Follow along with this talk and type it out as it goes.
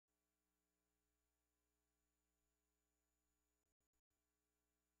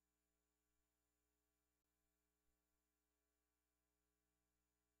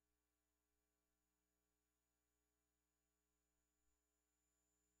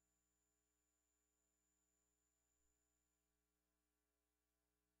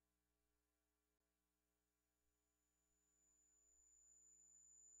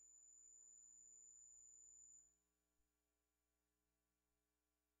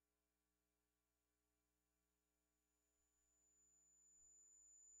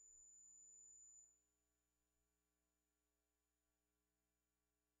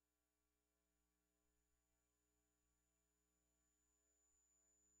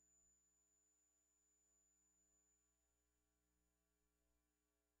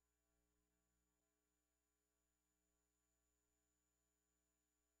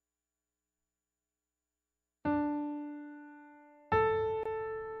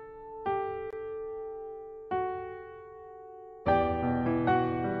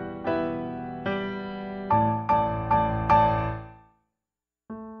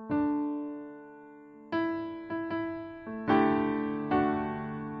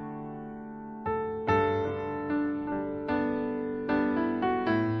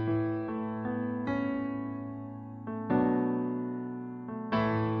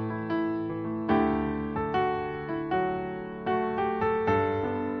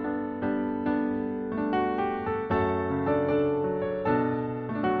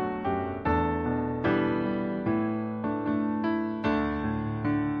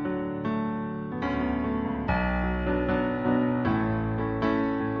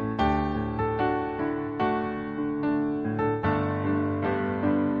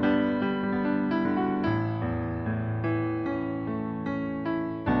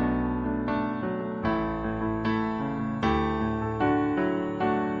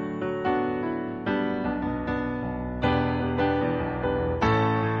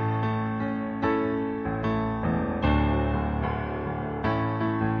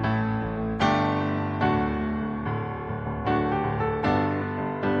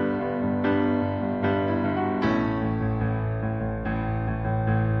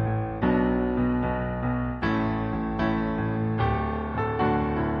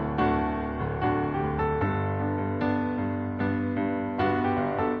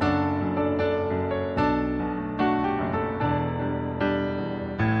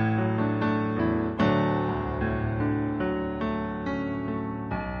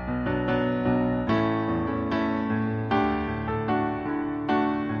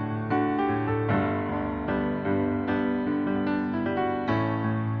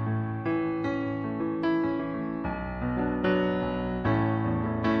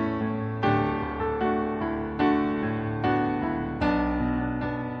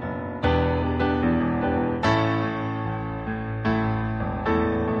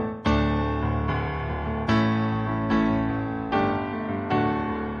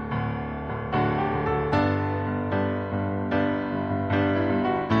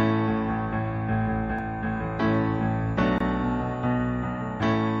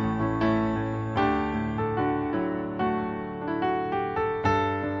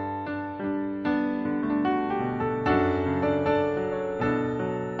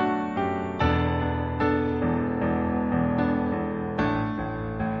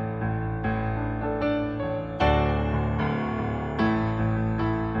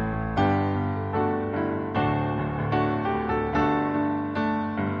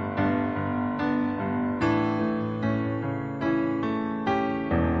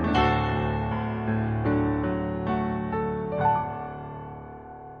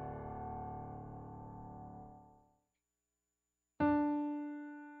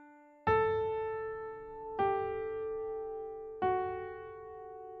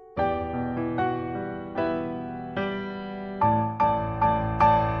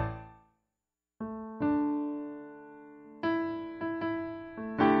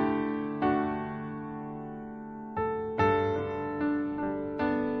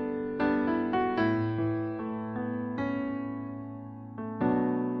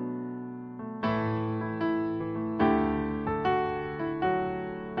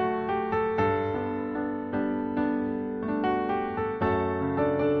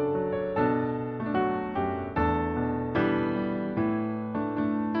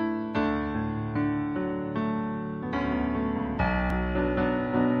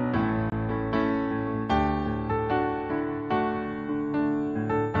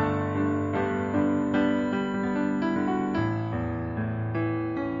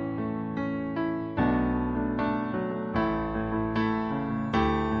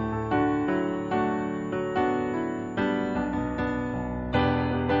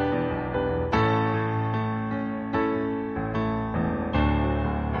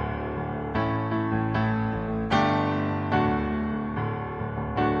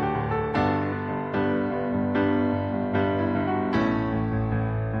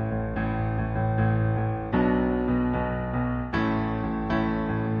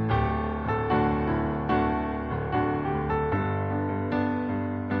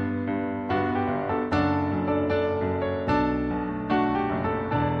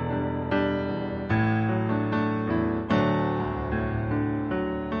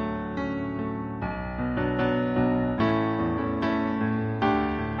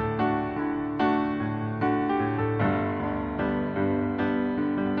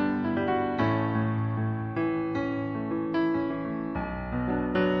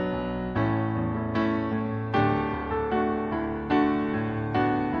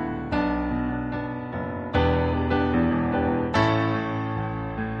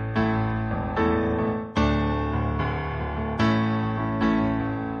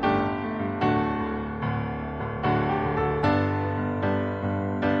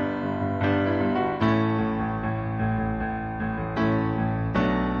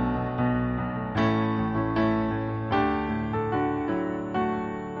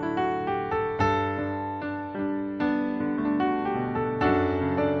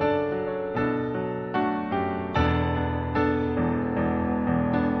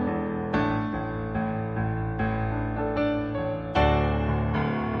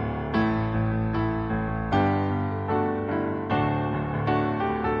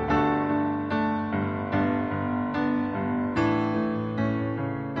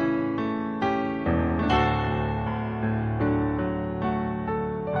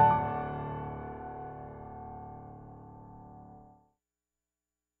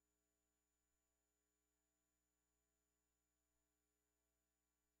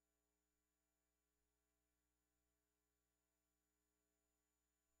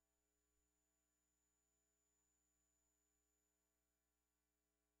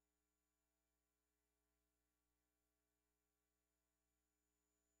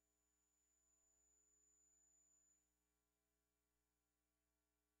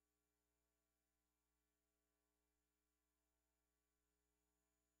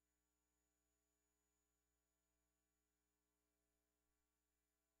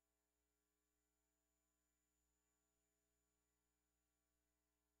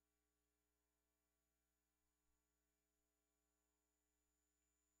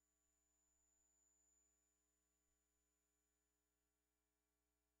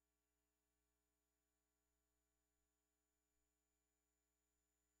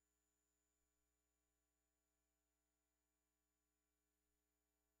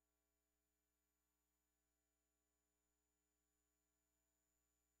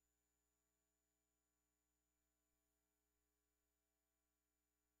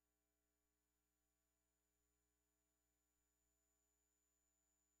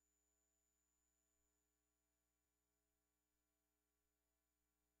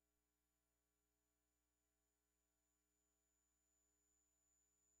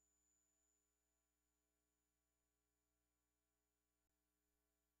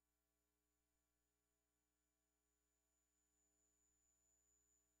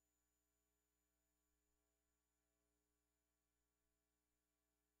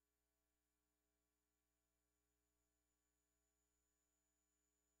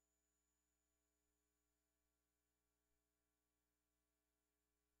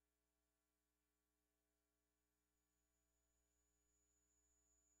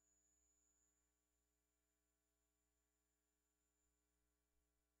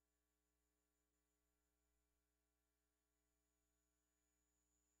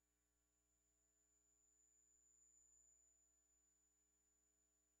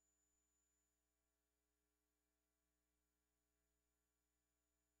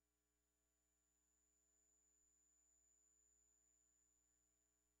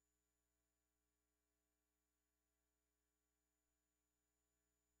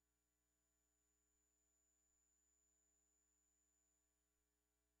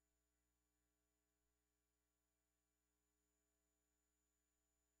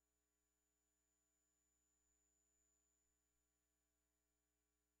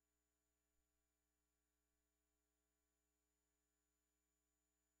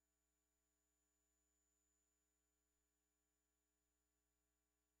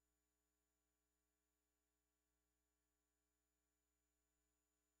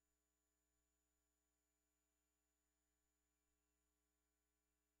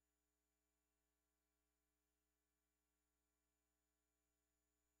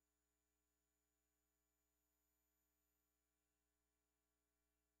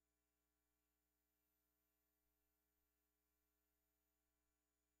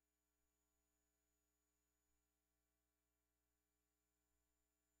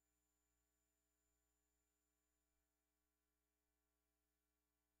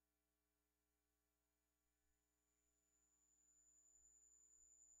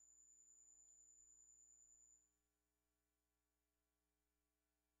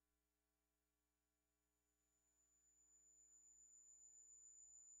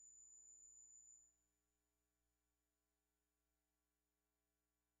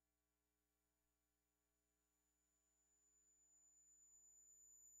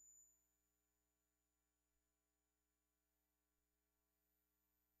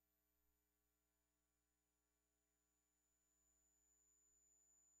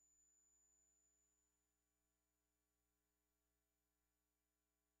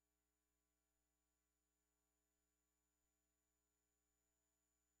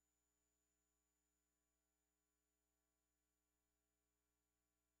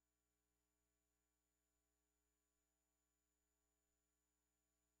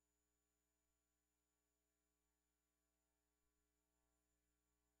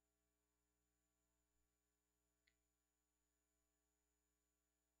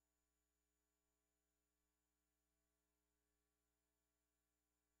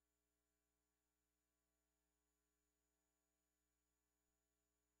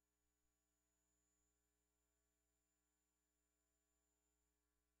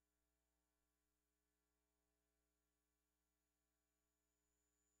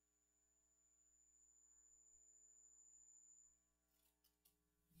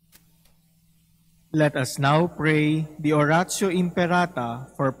Let us now pray the Oratio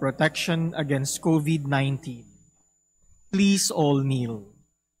Imperata for protection against COVID-19. Please all kneel.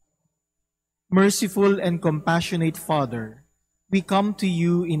 Merciful and compassionate Father, we come to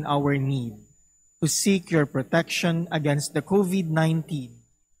you in our need to seek your protection against the COVID-19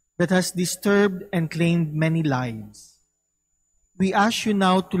 that has disturbed and claimed many lives. We ask you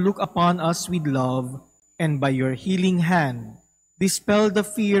now to look upon us with love and by your healing hand, dispel the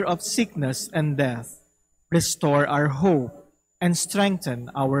fear of sickness and death, restore our hope, and strengthen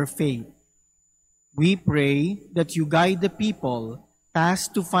our faith. We pray that you guide the people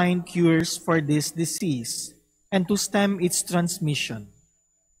tasked to find cures for this disease and to stem its transmission.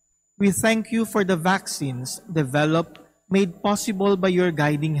 We thank you for the vaccines developed, made possible by your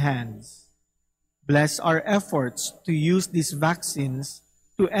guiding hands. Bless our efforts to use these vaccines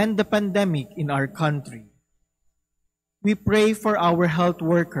to end the pandemic in our country. We pray for our health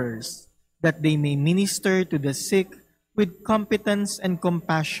workers that they may minister to the sick with competence and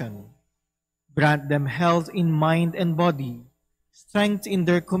compassion. Grant them health in mind and body, strength in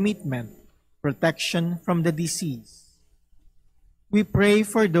their commitment, protection from the disease. We pray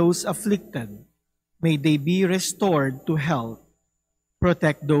for those afflicted. May they be restored to health.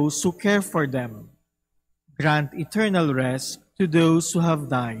 Protect those who care for them. Grant eternal rest to those who have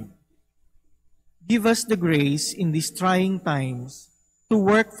died. Give us the grace in these trying times to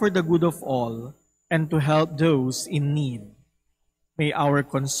work for the good of all and to help those in need. May our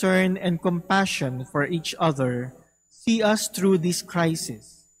concern and compassion for each other see us through this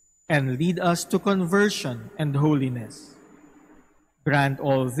crisis and lead us to conversion and holiness. Grant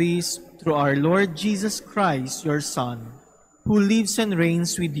all this through our Lord Jesus Christ, your Son, who lives and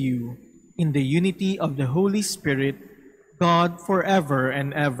reigns with you in the unity of the Holy Spirit, God forever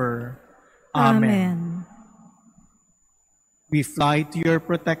and ever. Amen. We fly to your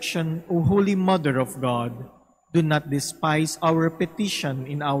protection, O Holy Mother of God. Do not despise our petition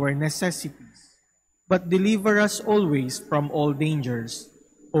in our necessities, but deliver us always from all dangers,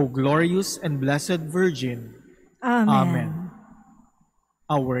 O glorious and blessed Virgin. Amen. Amen.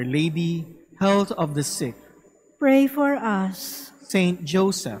 Our Lady, health of the sick, Pray for us. Saint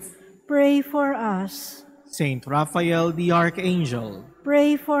Joseph, Pray for us. Saint Raphael the Archangel,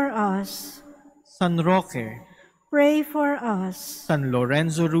 Pray for us. San Roque, Pray for us. San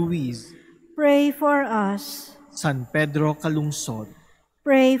Lorenzo Ruiz, Pray for us. San Pedro Calungsod.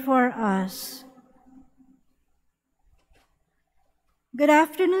 Pray for us. Good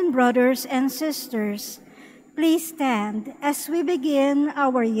afternoon, brothers and sisters. Please stand as we begin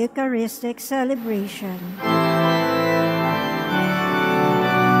our Eucharistic celebration.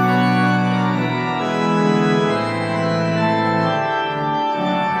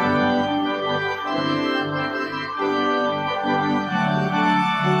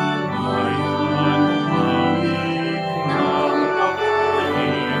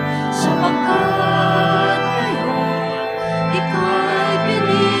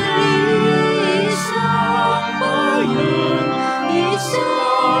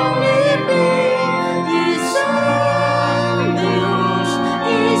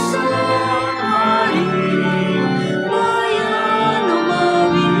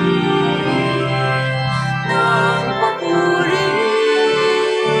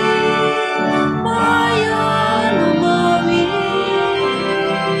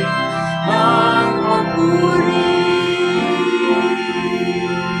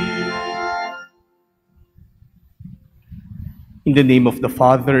 In the name of the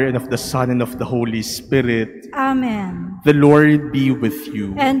Father, and of the Son, and of the Holy Spirit. Amen. The Lord be with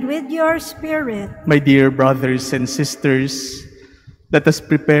you. And with your spirit. My dear brothers and sisters, let us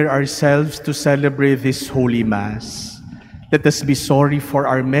prepare ourselves to celebrate this Holy Mass. Let us be sorry for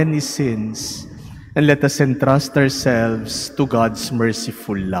our many sins, and let us entrust ourselves to God's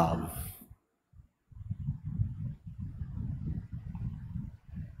merciful love.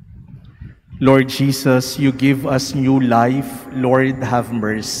 Lord Jesus, you give us new life. Lord, have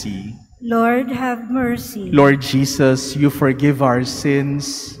mercy. Lord, have mercy. Lord Jesus, you forgive our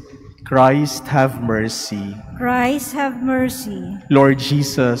sins. Christ, have mercy. Christ, have mercy. Lord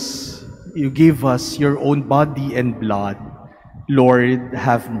Jesus, you give us your own body and blood. Lord,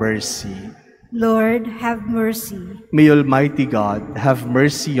 have mercy. Lord, have mercy. May Almighty God have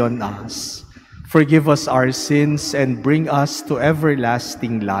mercy on us, forgive us our sins, and bring us to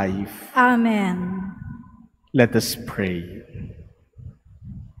everlasting life. Amen. Let us pray.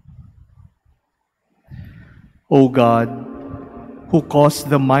 O God, who caused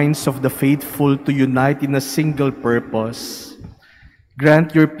the minds of the faithful to unite in a single purpose,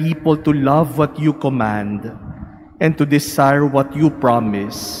 grant your people to love what you command and to desire what you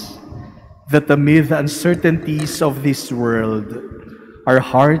promise. that amid the uncertainties of this world, our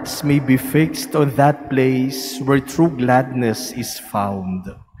hearts may be fixed on that place where true gladness is found.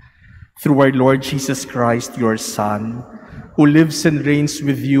 Through our Lord Jesus Christ, your Son, who lives and reigns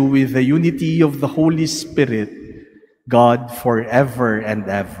with you with the unity of the Holy Spirit, God forever and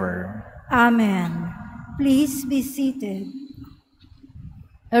ever. Amen. Please be seated.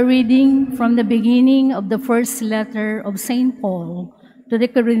 A reading from the beginning of the first letter of St. Paul to the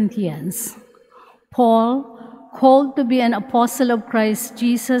Corinthians. Paul, called to be an apostle of Christ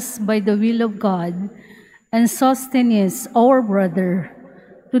Jesus by the will of God, and Sosthenes, our brother,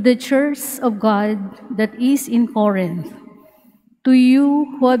 to the church of God that is in Corinth, to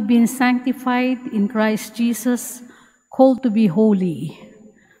you who have been sanctified in Christ Jesus, called to be holy,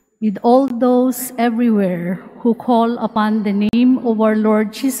 with all those everywhere who call upon the name of our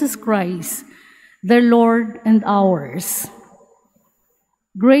Lord Jesus Christ, their Lord and ours.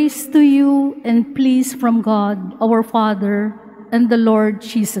 Grace to you and peace from God, our Father, and the Lord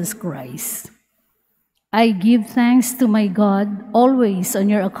Jesus Christ. I give thanks to my God always on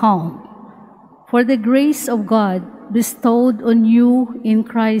your account, for the grace of God bestowed on you in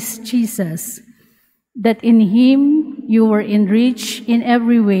Christ Jesus, that in him you were enriched in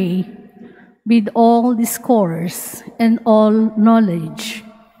every way, with all discourse and all knowledge,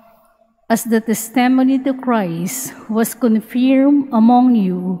 as the testimony to Christ was confirmed among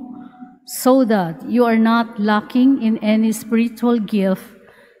you, so that you are not lacking in any spiritual gift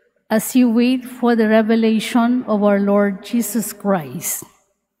as you wait for the revelation of our Lord Jesus Christ.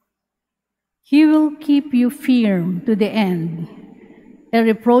 He will keep you firm to the end,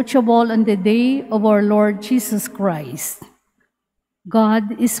 irreproachable on the day of our Lord Jesus Christ.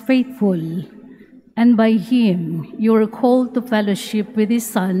 God is faithful, and by him you are called to fellowship with his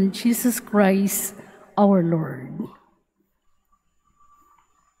Son, Jesus Christ, our Lord.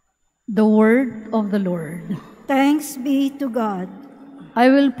 The word of the Lord. Thanks be to God. I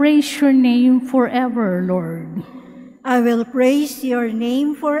will praise your name forever, Lord. I will praise your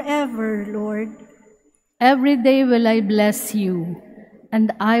name forever, Lord. Every day will I bless you,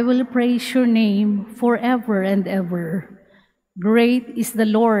 and I will praise your name forever and ever. Great is the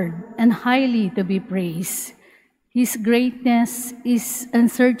Lord, and highly to be praised. His greatness is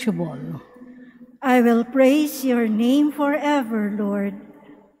unsearchable. I will praise your name forever, Lord.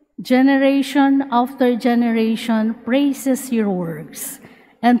 Generation after generation praises your works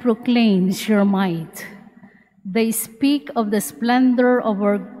and proclaims your might. They speak of the splendor of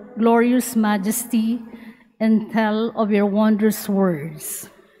our glorious majesty and tell of your wondrous words.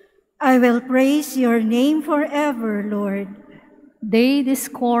 I will praise your name forever, Lord. They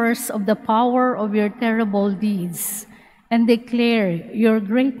discourse of the power of your terrible deeds and declare your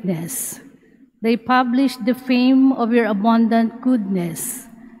greatness. They publish the fame of your abundant goodness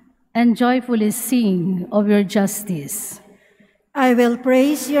and joyfully sing of your justice. I will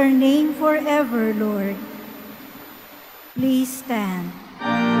praise your name forever, Lord. Please stand.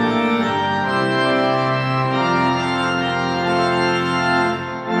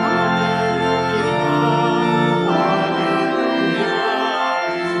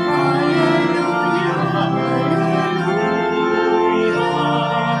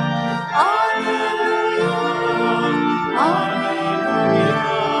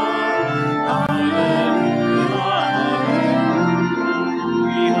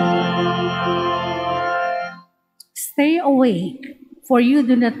 Stay awake, for you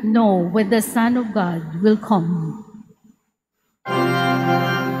do not know when the Son of God will come.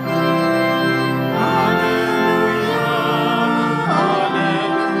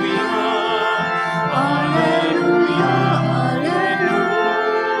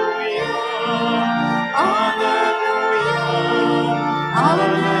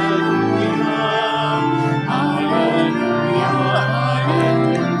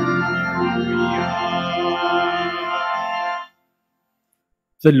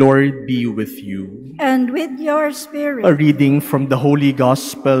 The Lord be with you. And with your spirit. A reading from the Holy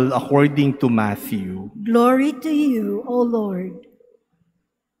Gospel according to Matthew. Glory to you, O Lord.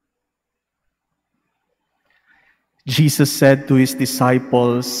 Jesus said to his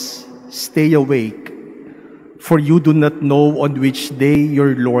disciples, "Stay awake, for you do not know on which day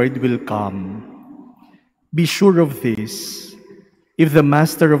your Lord will come. Be sure of this. If the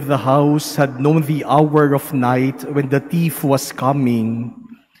master of the house had known the hour of night when the thief was coming,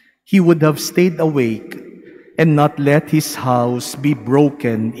 he would have stayed awake and not let his house be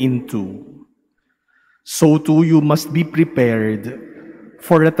broken into. So too you must be prepared,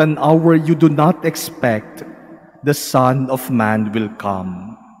 for at an hour you do not expect, the Son of Man will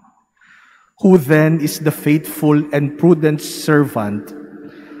come. Who then is the faithful and prudent servant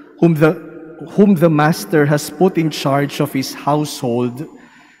whom whom the master has put in charge of his household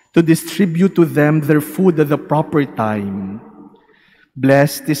to distribute to them their food at the proper time.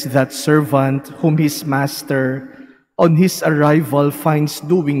 Blessed is that servant whom his master, on his arrival, finds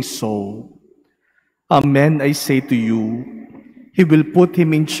doing so. Amen, I say to you, he will put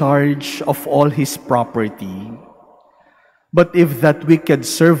him in charge of all his property. But if that wicked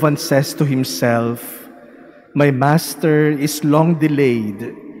servant says to himself, my master is long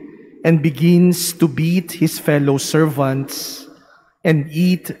delayed, and begins to beat his fellow servants, and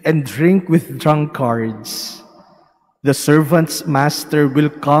eat and drink with drunkards, the servant's master will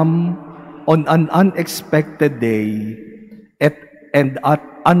come on an unexpected day and at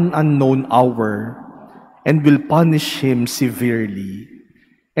an unknown hour, and will punish him severely,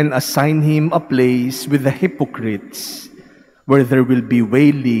 and assign him a place with the hypocrites, where there will be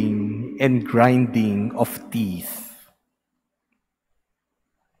wailing and grinding of teeth.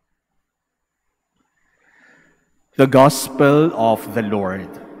 The Gospel of the Lord.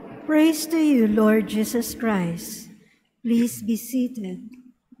 Praise to you, Lord Jesus Christ. Please be seated.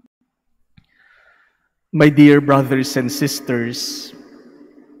 My dear brothers and sisters,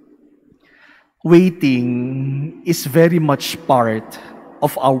 waiting is very much part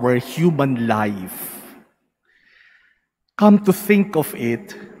of our human life. Come to think of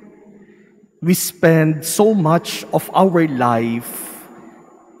it, we spend so much of our life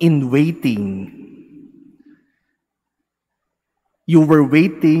in waiting. You were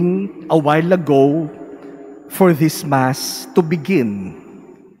waiting a while ago for this Mass to begin.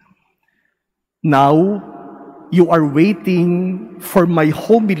 Now, you are waiting for my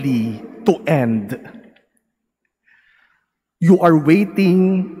homily to end. You are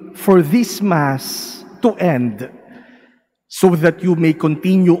waiting for this Mass to end so that you may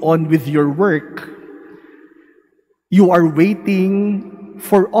continue on with your work. You are waiting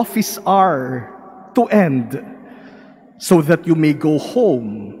for office hour to end so that you may go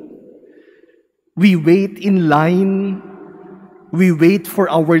home. We wait in line, we wait for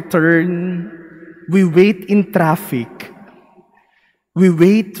our turn, we wait in traffic, we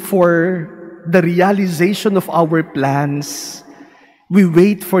wait for the realization of our plans, we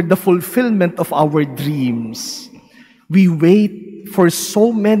wait for the fulfillment of our dreams, we wait for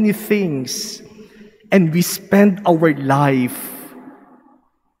so many things, and we spend our life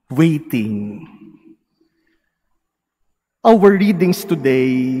waiting. Our readings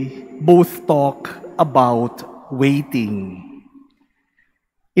today both talk about waiting.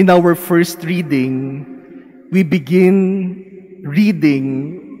 In our first reading, we begin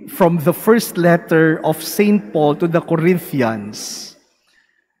reading from the first letter of St. Paul to the Corinthians.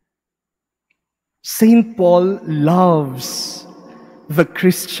 St. Paul loves the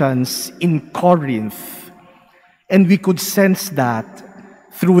Christians in Corinth, and we could sense that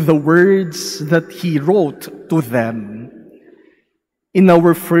through the words that he wrote to them. In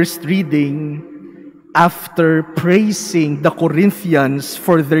our first reading, after praising the Corinthians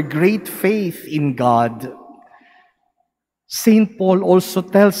for their great faith in God, St. Paul also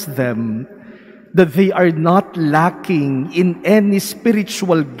tells them that they are not lacking in any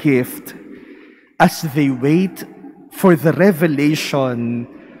spiritual gift as they wait for the revelation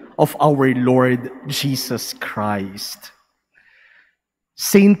of our Lord Jesus Christ.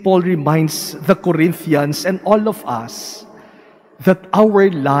 St. Paul reminds the Corinthians and all of us that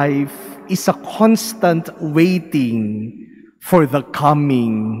our life is a constant waiting for the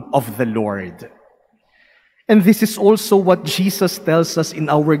coming of the Lord. And this is also what Jesus tells us in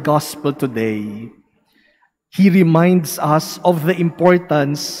our gospel today. He reminds us of the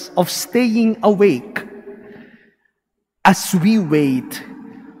importance of staying awake as we wait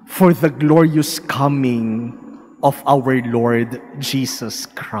for the glorious coming of our Lord Jesus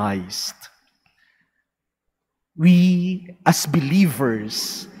Christ. We, as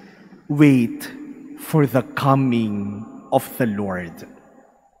believers, wait for the coming of the Lord.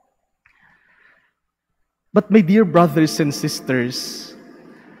 But my dear brothers and sisters,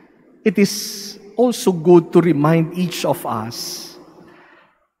 it is also good to remind each of us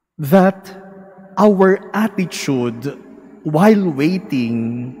that our attitude while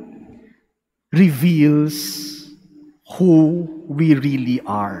waiting reveals who we really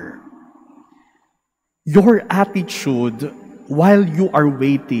are. Your attitude while you are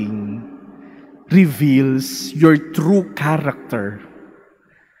waiting reveals your true character.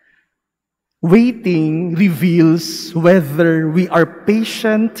 Waiting reveals whether we are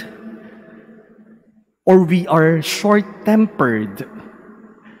patient or we are short-tempered.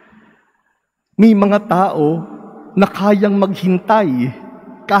 May mga tao na kayang maghintay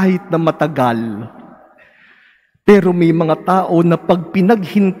kahit na matagal. Pero may mga tao na pag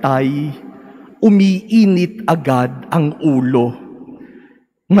pinaghintay, umiinit agad ang ulo,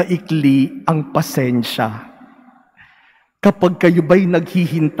 maikli ang pasensya. Kapag kayo ba'y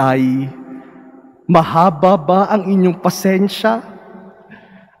naghihintay, mahaba ba ang inyong pasensya?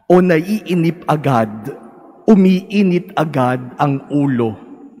 O naiinip agad, umiinit agad ang ulo?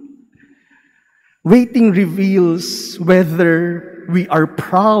 Waiting reveals whether we are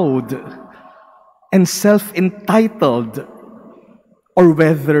proud and self-entitled or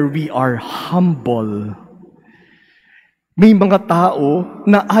whether we are humble. May mga tao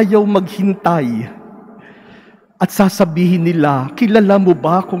na ayaw maghintay at sasabihin nila, kilala mo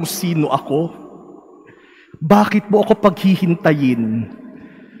ba kung sino ako? Bakit mo ako paghihintayin?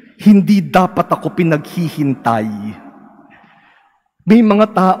 Hindi dapat ako pinaghihintay. May mga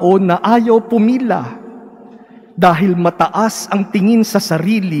tao na ayaw pumila dahil mataas ang tingin sa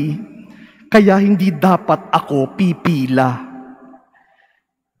sarili, kaya hindi dapat ako pipila.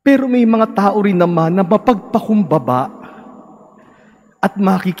 Pero may mga tao rin naman na mapagpakumbaba at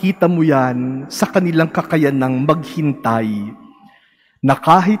makikita mo yan sa kanilang kakayanang maghintay, na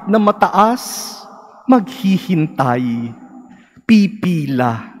kahit na mataas, maghihintay,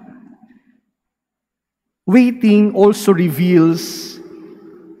 pipila. Waiting also reveals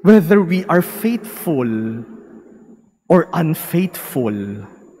whether we are faithful or unfaithful.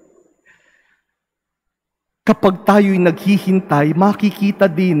 Kapag tayo'y naghihintay, makikita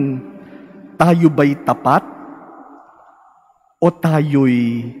din, tayo ba'y tapat o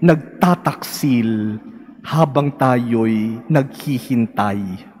tayo'y nagtataksil habang tayo'y naghihintay?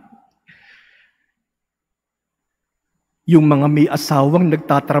 Yung mga may asawang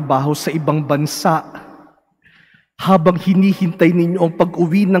nagtatrabaho sa ibang bansa, habang hinihintay ninyo ang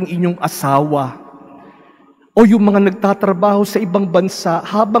pag-uwi ng inyong asawa, o yung mga nagtatrabaho sa ibang bansa,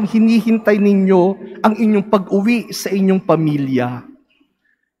 habang hinihintay ninyo ang inyong pag-uwi sa inyong pamilya,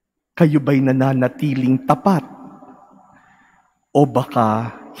 kayo ba'y nananatiling tapat? O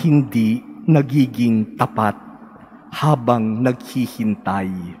baka hindi nagiging tapat habang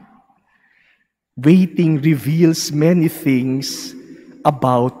naghihintay? Waiting reveals many things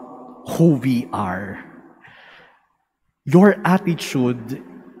about who we are. Your attitude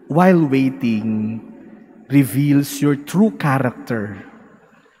while waiting reveals your true character.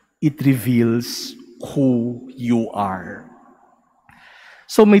 It reveals who you are.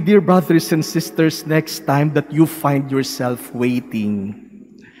 So, my dear brothers and sisters, next time that you find yourself waiting,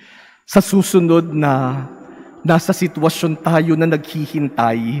 sa susunod na nasa sitwasyon tayo na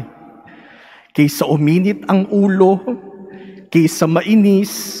naghihintay, kaysa uminit ang ulo, kaysa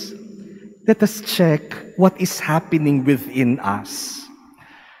mainis, let us check what is happening within us.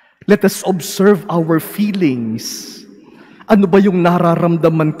 Let us observe our feelings. Ano ba yung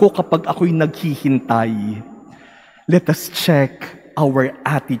nararamdaman ko kapag ako'y naghihintay? Let us check our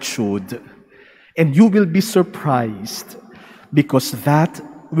attitude, and you will be surprised because that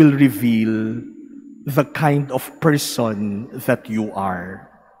will reveal the kind of person that you are.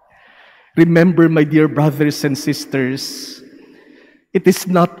 Remember, my dear brothers and sisters, it is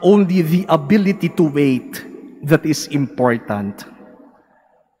not only the ability to wait that is important.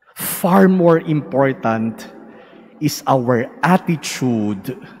 Far more important is our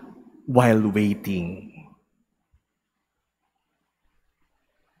attitude while waiting.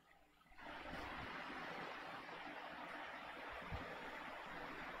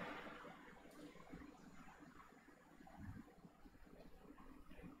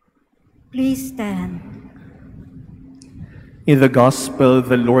 Please stand. In the Gospel,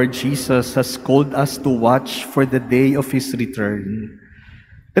 the Lord Jesus has called us to watch for the day of His return.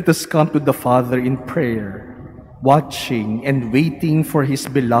 Let us come to the Father in prayer, watching and waiting for His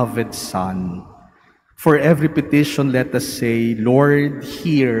beloved Son. For every petition, let us say, Lord,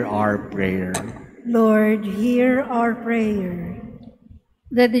 hear our prayer. Lord, hear our prayer.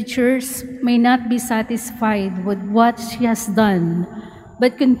 That the Church may not be satisfied with what she has done,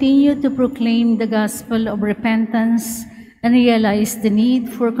 but continue to proclaim the gospel of repentance and realize the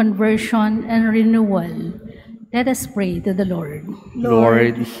need for conversion and renewal. Let us pray to the Lord.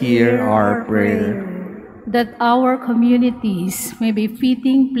 Lord, hear our prayer. That our communities may be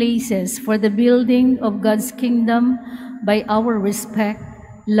fitting places for the building of God's kingdom by our respect,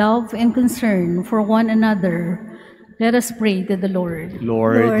 love, and concern for one another. Let us pray to the Lord.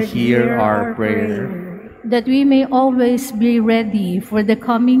 Lord, hear our prayer. That we may always be ready for the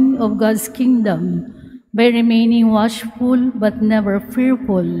coming of God's kingdom by remaining watchful but never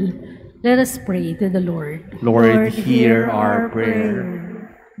fearful. Let us pray to the Lord. Lord, hear our prayer.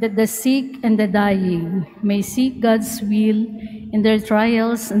 That the sick and the dying may seek God's will in their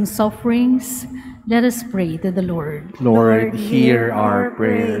trials and sufferings. Let us pray to the Lord. Lord, hear our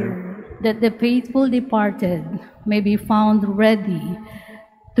prayer. that the faithful departed may be found ready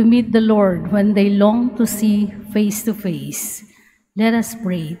to meet the Lord when they long to see face to face. Let us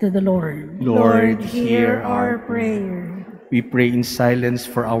pray to the Lord. Lord, hear our prayer. We pray in silence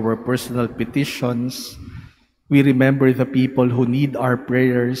for our personal petitions. We remember the people who need our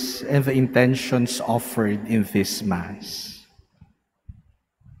prayers and the intentions offered in this Mass.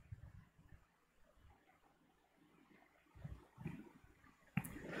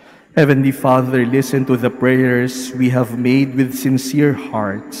 Heavenly Father, listen to the prayers we have made with sincere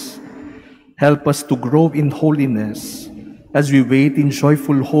hearts. Help us to grow in holiness as we wait in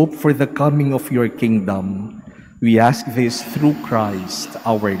joyful hope for the coming of your kingdom. We ask this through Christ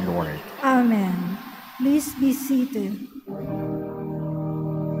our Lord. Amen. Please be seated.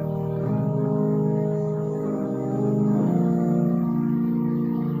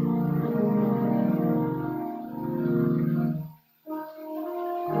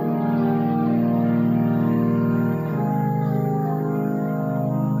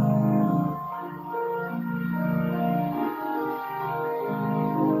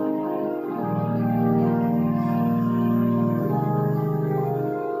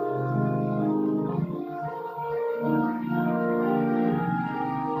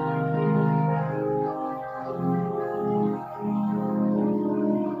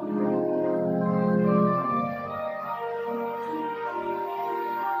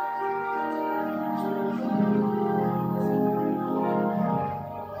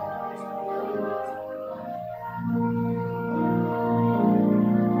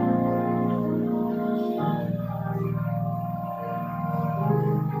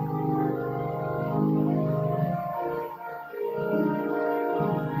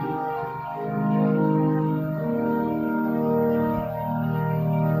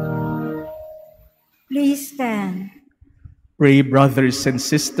 Please stand. Pray, brothers and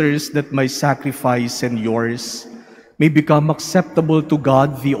sisters, that my sacrifice and yours may become acceptable to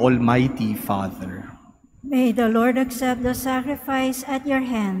God, the Almighty Father. May the Lord accept the sacrifice at your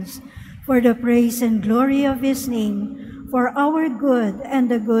hands for the praise and glory of his name, for our good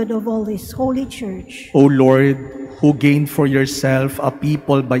and the good of all his holy church. O Lord, who gained for yourself a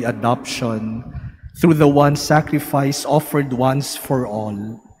people by adoption through the one sacrifice offered once for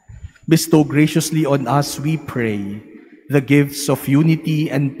all, bestow graciously on us, we pray, the gifts of unity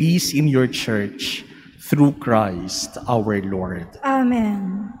and peace in your church, through Christ our Lord.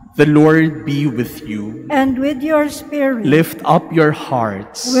 Amen. The Lord be with you. And with your spirit. Lift up your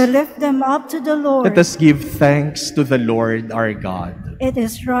hearts. We lift them up to the Lord. Let us give thanks to the Lord our God. It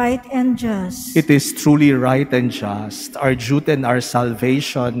is right and just. It is truly right and just, our duty and our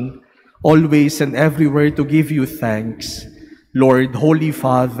salvation, always and everywhere to give you thanks, Lord, Holy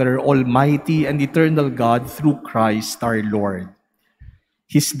Father, Almighty and eternal God, through Christ our Lord.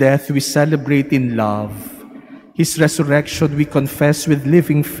 His death we celebrate in love. His resurrection we confess with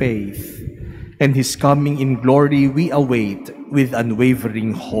living faith. And his coming in glory we await with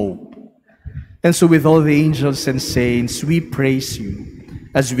unwavering hope. And so with all the angels and saints we praise you,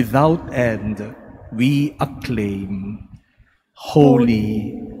 as without end we acclaim.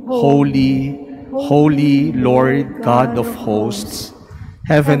 Holy, holy, holy Lord God of hosts,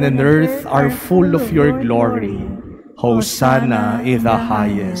 heaven and earth are full of your glory. Hosanna in the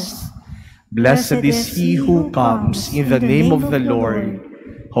highest. Blessed is he who comes in the name of the Lord.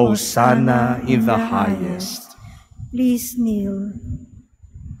 Hosanna in the highest. Please kneel.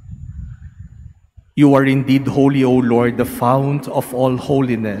 You are indeed holy, O Lord, the fount of all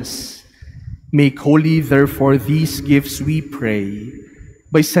holiness. Make holy, therefore, these gifts, we pray,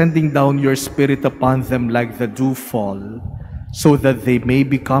 by sending down your Spirit upon them like the dewfall, so that they may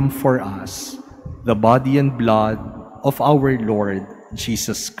become for us the body and blood of our Lord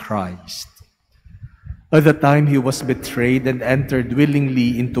Jesus Christ. At the time he was betrayed and entered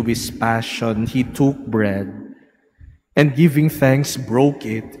willingly into his passion, he took bread, and giving thanks, broke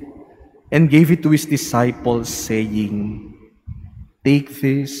it, and gave it to his disciples, saying, "Take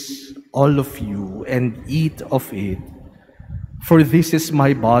this, all of you, and eat of it, for this is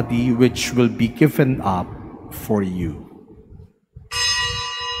my body which will be given up for you."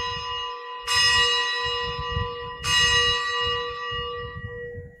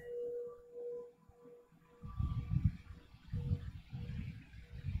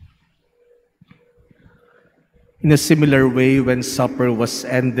 In a similar way, when supper was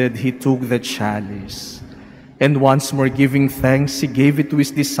ended, he took the chalice, and once more giving thanks, he gave it to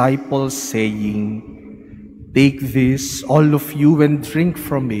his disciples, saying, "Take this, all of you, and drink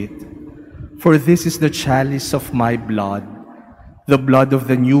from it, for this is the chalice of my blood, the blood of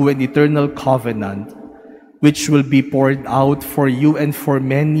the new and eternal covenant, which will be poured out for you and for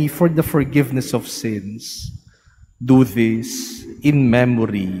many for the forgiveness of sins. Do this in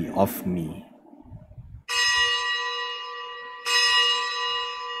memory of me.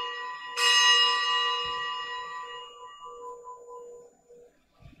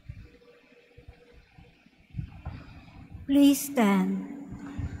 Please stand.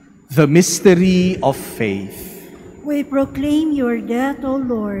 The mystery of faith. We proclaim your death, O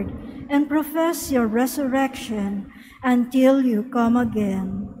Lord, and profess your resurrection until you come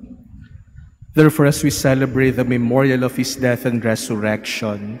again. Therefore, as we celebrate the memorial of his death and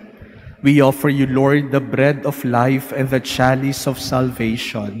resurrection, we offer you, Lord, the bread of life and the chalice of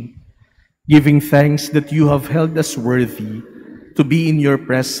salvation, giving thanks that you have held us worthy to be in your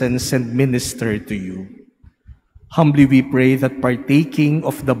presence and minister to you. Humbly we pray that partaking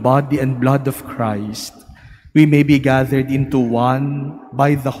of the body and blood of Christ, we may be gathered into one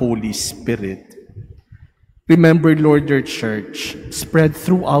by the Holy Spirit. Remember, Lord, your church spread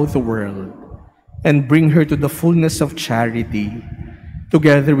throughout the world and bring her to the fullness of charity,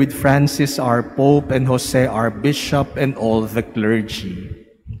 together with Francis, our Pope, and Jose, our Bishop, and all the clergy.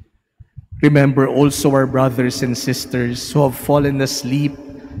 Remember also our brothers and sisters who have fallen asleep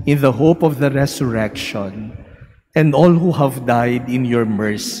in the hope of the resurrection, and all who have died in your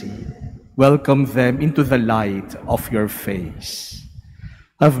mercy. Welcome them into the light of your face.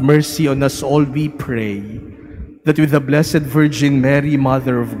 Have mercy on us all, we pray, that with the Blessed Virgin Mary,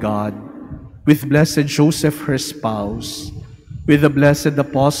 Mother of God, with Blessed Joseph, her spouse, with the blessed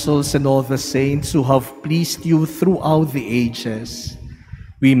apostles and all the saints who have pleased you throughout the ages,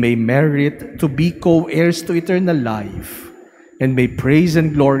 we may merit to be co-heirs to eternal life, and may praise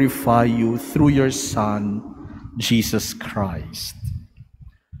and glorify you through your Son, Jesus Christ.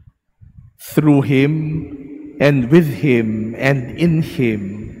 Through him, and with him, and in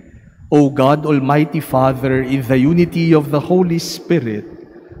him, O God, Almighty Father, in the unity of the Holy Spirit,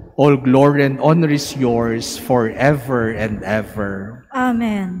 all glory and honor is yours forever and ever.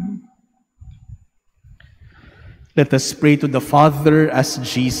 Amen. Let us pray to the Father as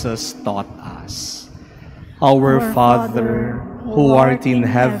Jesus taught us. Our Father, who art in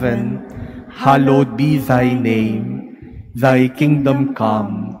heaven, hallowed be thy name. Thy kingdom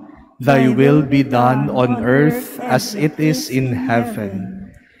come, thy will be done on earth as it is in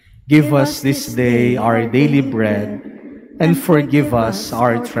heaven. Give us this day our daily bread, and forgive us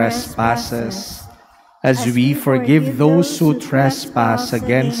our trespasses, as we forgive those who trespass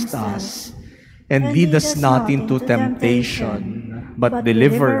against us. And lead us not into temptation, but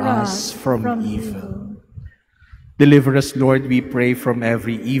deliver us from evil. Deliver us, Lord, we pray, from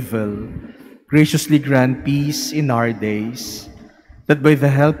every evil. Graciously grant peace in our days, that by the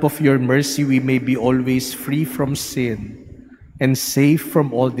help of your mercy we may be always free from sin and safe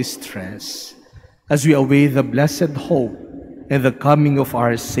from all distress, as we await the blessed hope and the coming of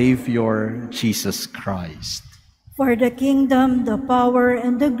our Savior, Jesus Christ. For the kingdom, the power,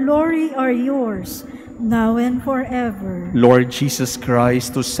 and the glory are yours, now and forever. Lord Jesus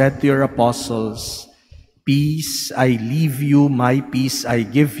Christ, who said to your apostles, "Peace I leave you, my peace I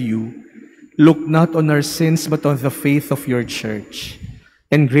give you," look not on our sins but on the faith of your church,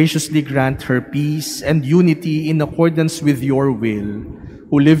 and graciously grant her peace and unity in accordance with your will,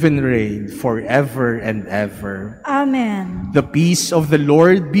 who live and reign forever and ever. Amen. The peace of the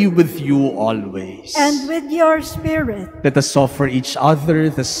Lord be with you always. And with your spirit. Let us offer each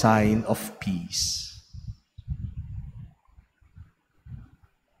other the sign of peace.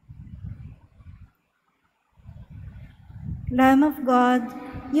 Lamb of God,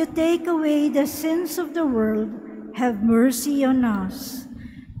 you take away the sins of the world, have mercy on us.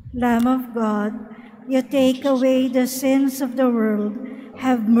 Lamb of God, you take away the sins of the world,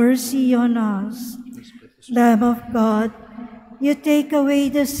 have mercy on us. Lamb of God, you take away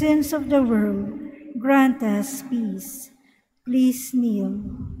the sins of the world, grant us peace. Please kneel.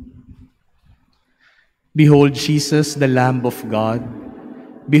 Behold Jesus, the Lamb of God.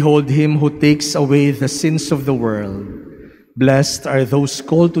 Behold him who takes away the sins of the world. Blessed are those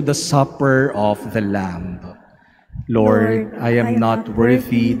called to the supper of the Lamb. Lord, I am not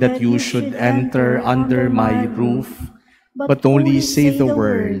worthy that you should enter under my roof, but only say the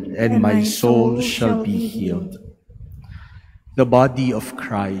word, and my soul shall be healed. The body of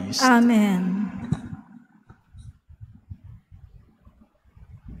Christ. Amen.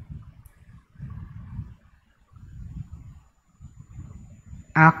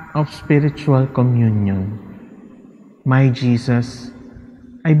 Act of spiritual communion. My Jesus,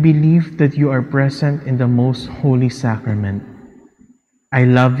 I believe that you are present in the most holy sacrament. I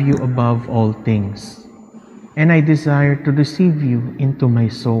love you above all things, and I desire to receive you into my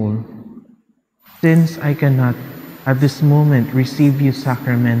soul. Since I cannot at this moment receive you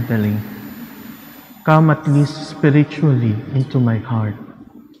sacramentally, come at least spiritually into my heart.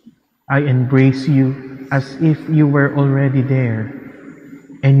 I embrace you as if you were already there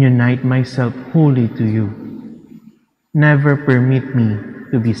and unite myself wholly to you. Never permit me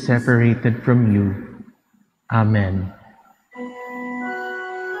to be separated from you. Amen.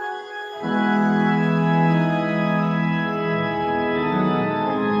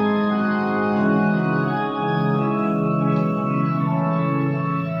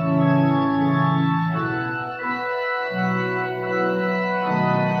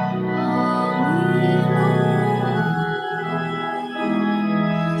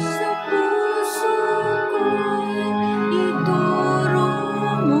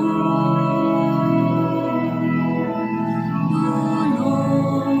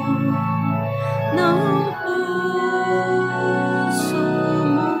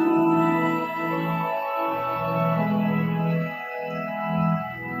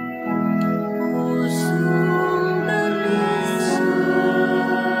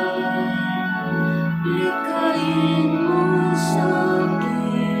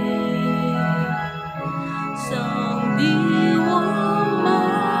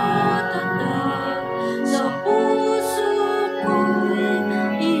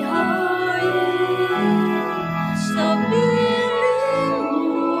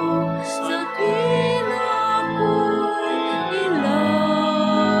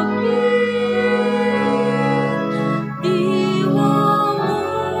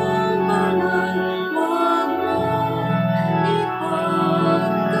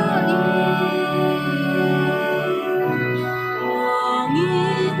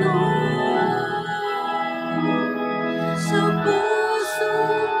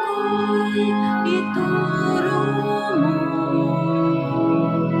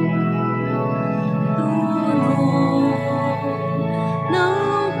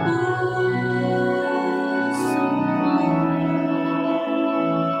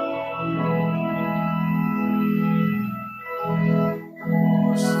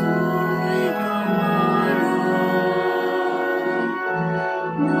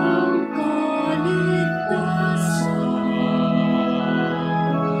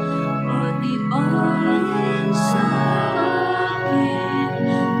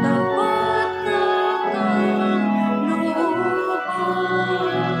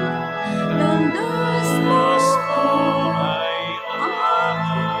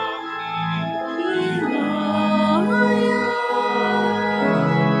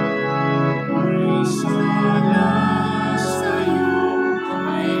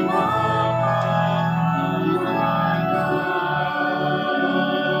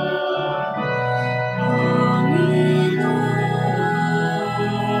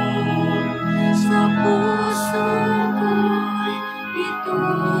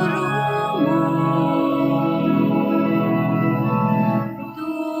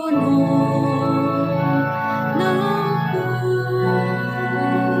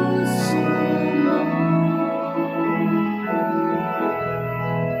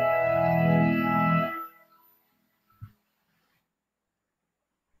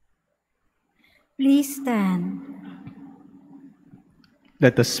 Please stand.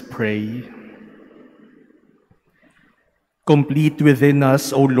 Let us pray. Complete within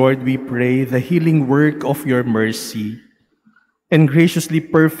us, O Lord, we pray, the healing work of your mercy, and graciously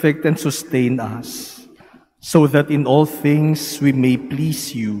perfect and sustain us, so that in all things we may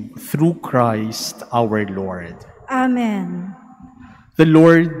please you through Christ our Lord. Amen. The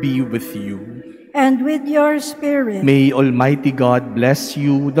Lord be with you. And with your spirit. May Almighty God bless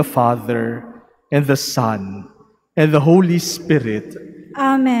you, the Father, and the Son, and the Holy Spirit.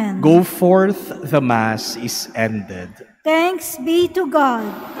 Amen. Go forth, the Mass is ended. Thanks be to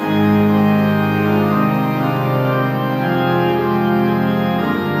God.